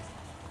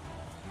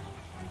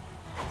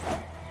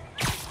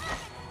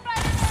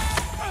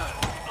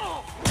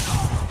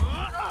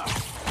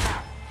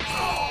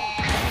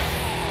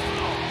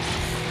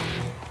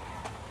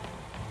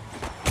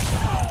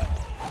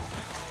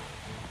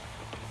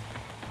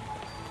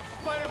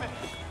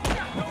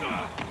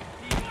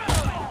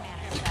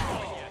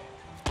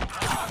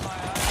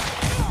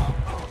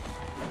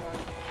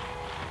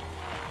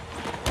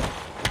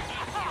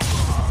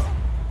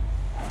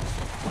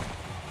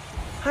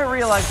 I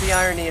realize the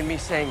irony in me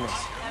saying this.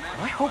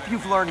 I hope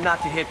you've learned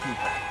not to hit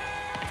people.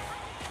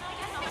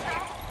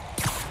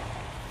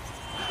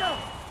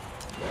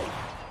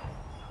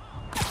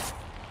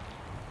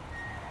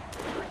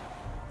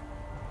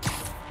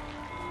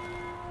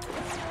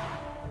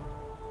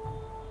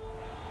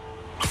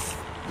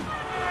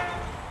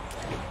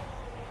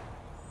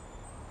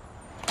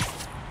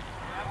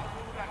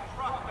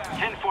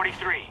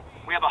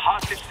 We have a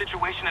hostage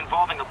situation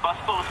involving a bus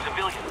full of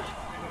civilians.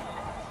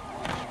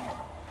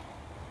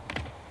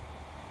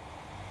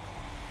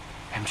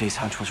 MJ's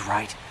hunch was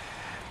right.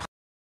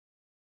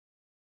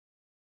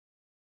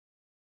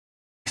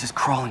 This is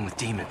crawling with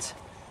demons.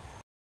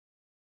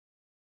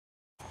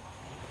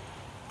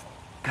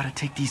 Gotta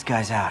take these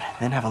guys out,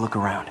 then have a look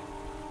around.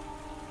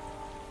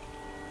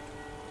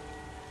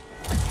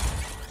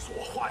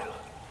 锁坏了。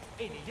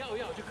哎，你要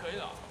就可以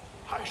了。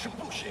还是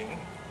不行。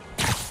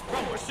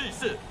让我试一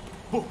试。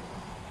不，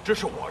这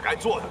是我该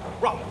做的，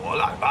让我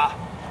来吧。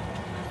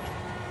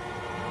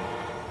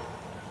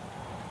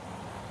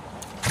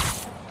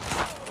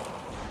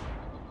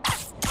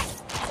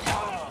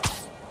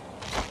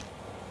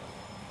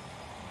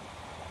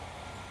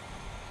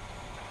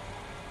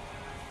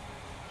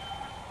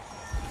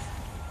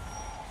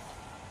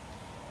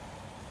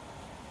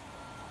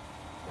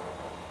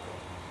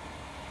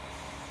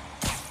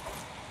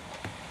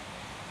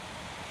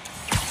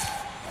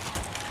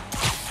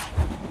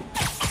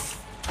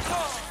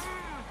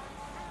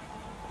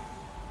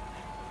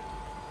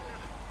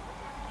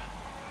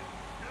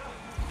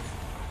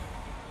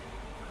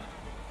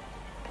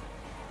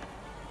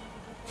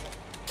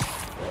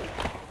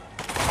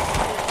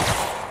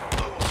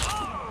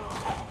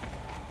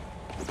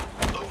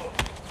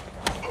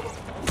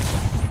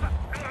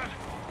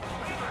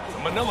 怎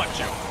么那么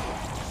久？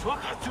锁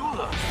卡住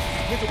了，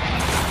那怎么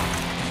办？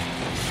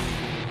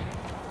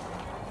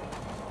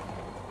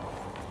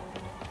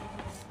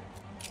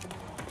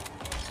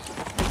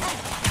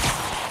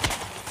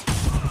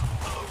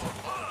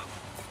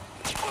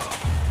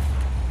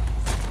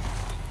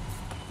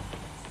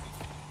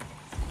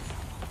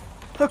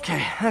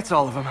 Okay, that's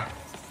all of them.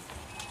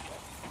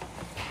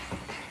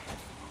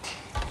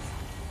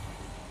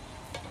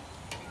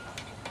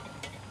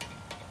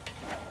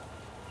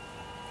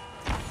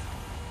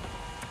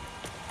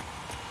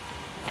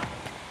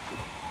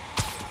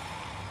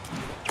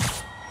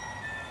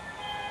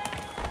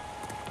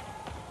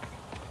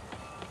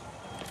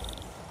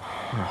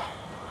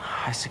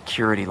 High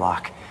security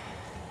lock.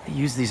 They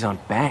use these on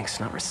banks,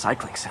 not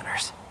recycling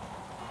centers.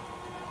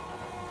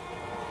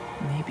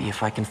 Maybe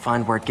if I can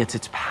find where it gets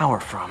its power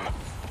from.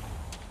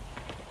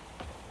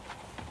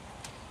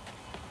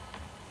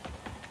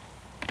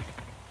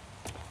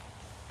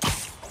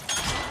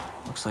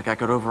 Looks like I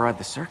could override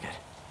the circuit.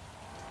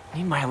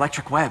 Need my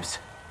electric webs.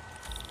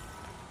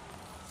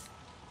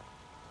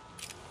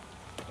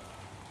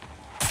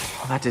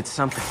 Well, that did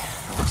something.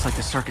 It looks like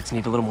the circuits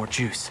need a little more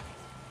juice.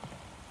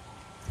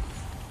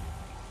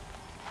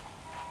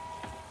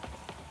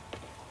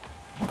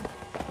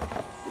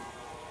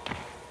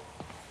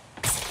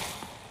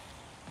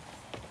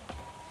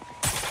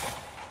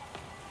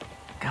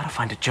 Gotta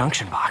find a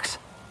junction box.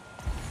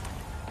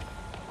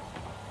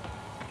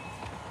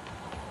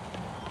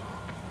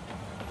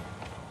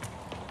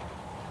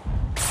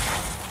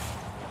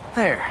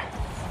 There.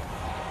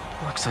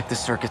 Looks like the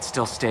circuit's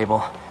still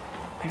stable.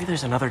 Maybe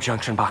there's another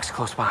junction box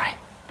close by.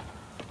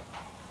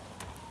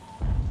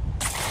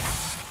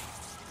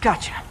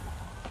 Gotcha.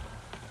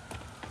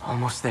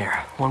 Almost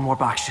there. One more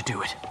box should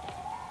do it.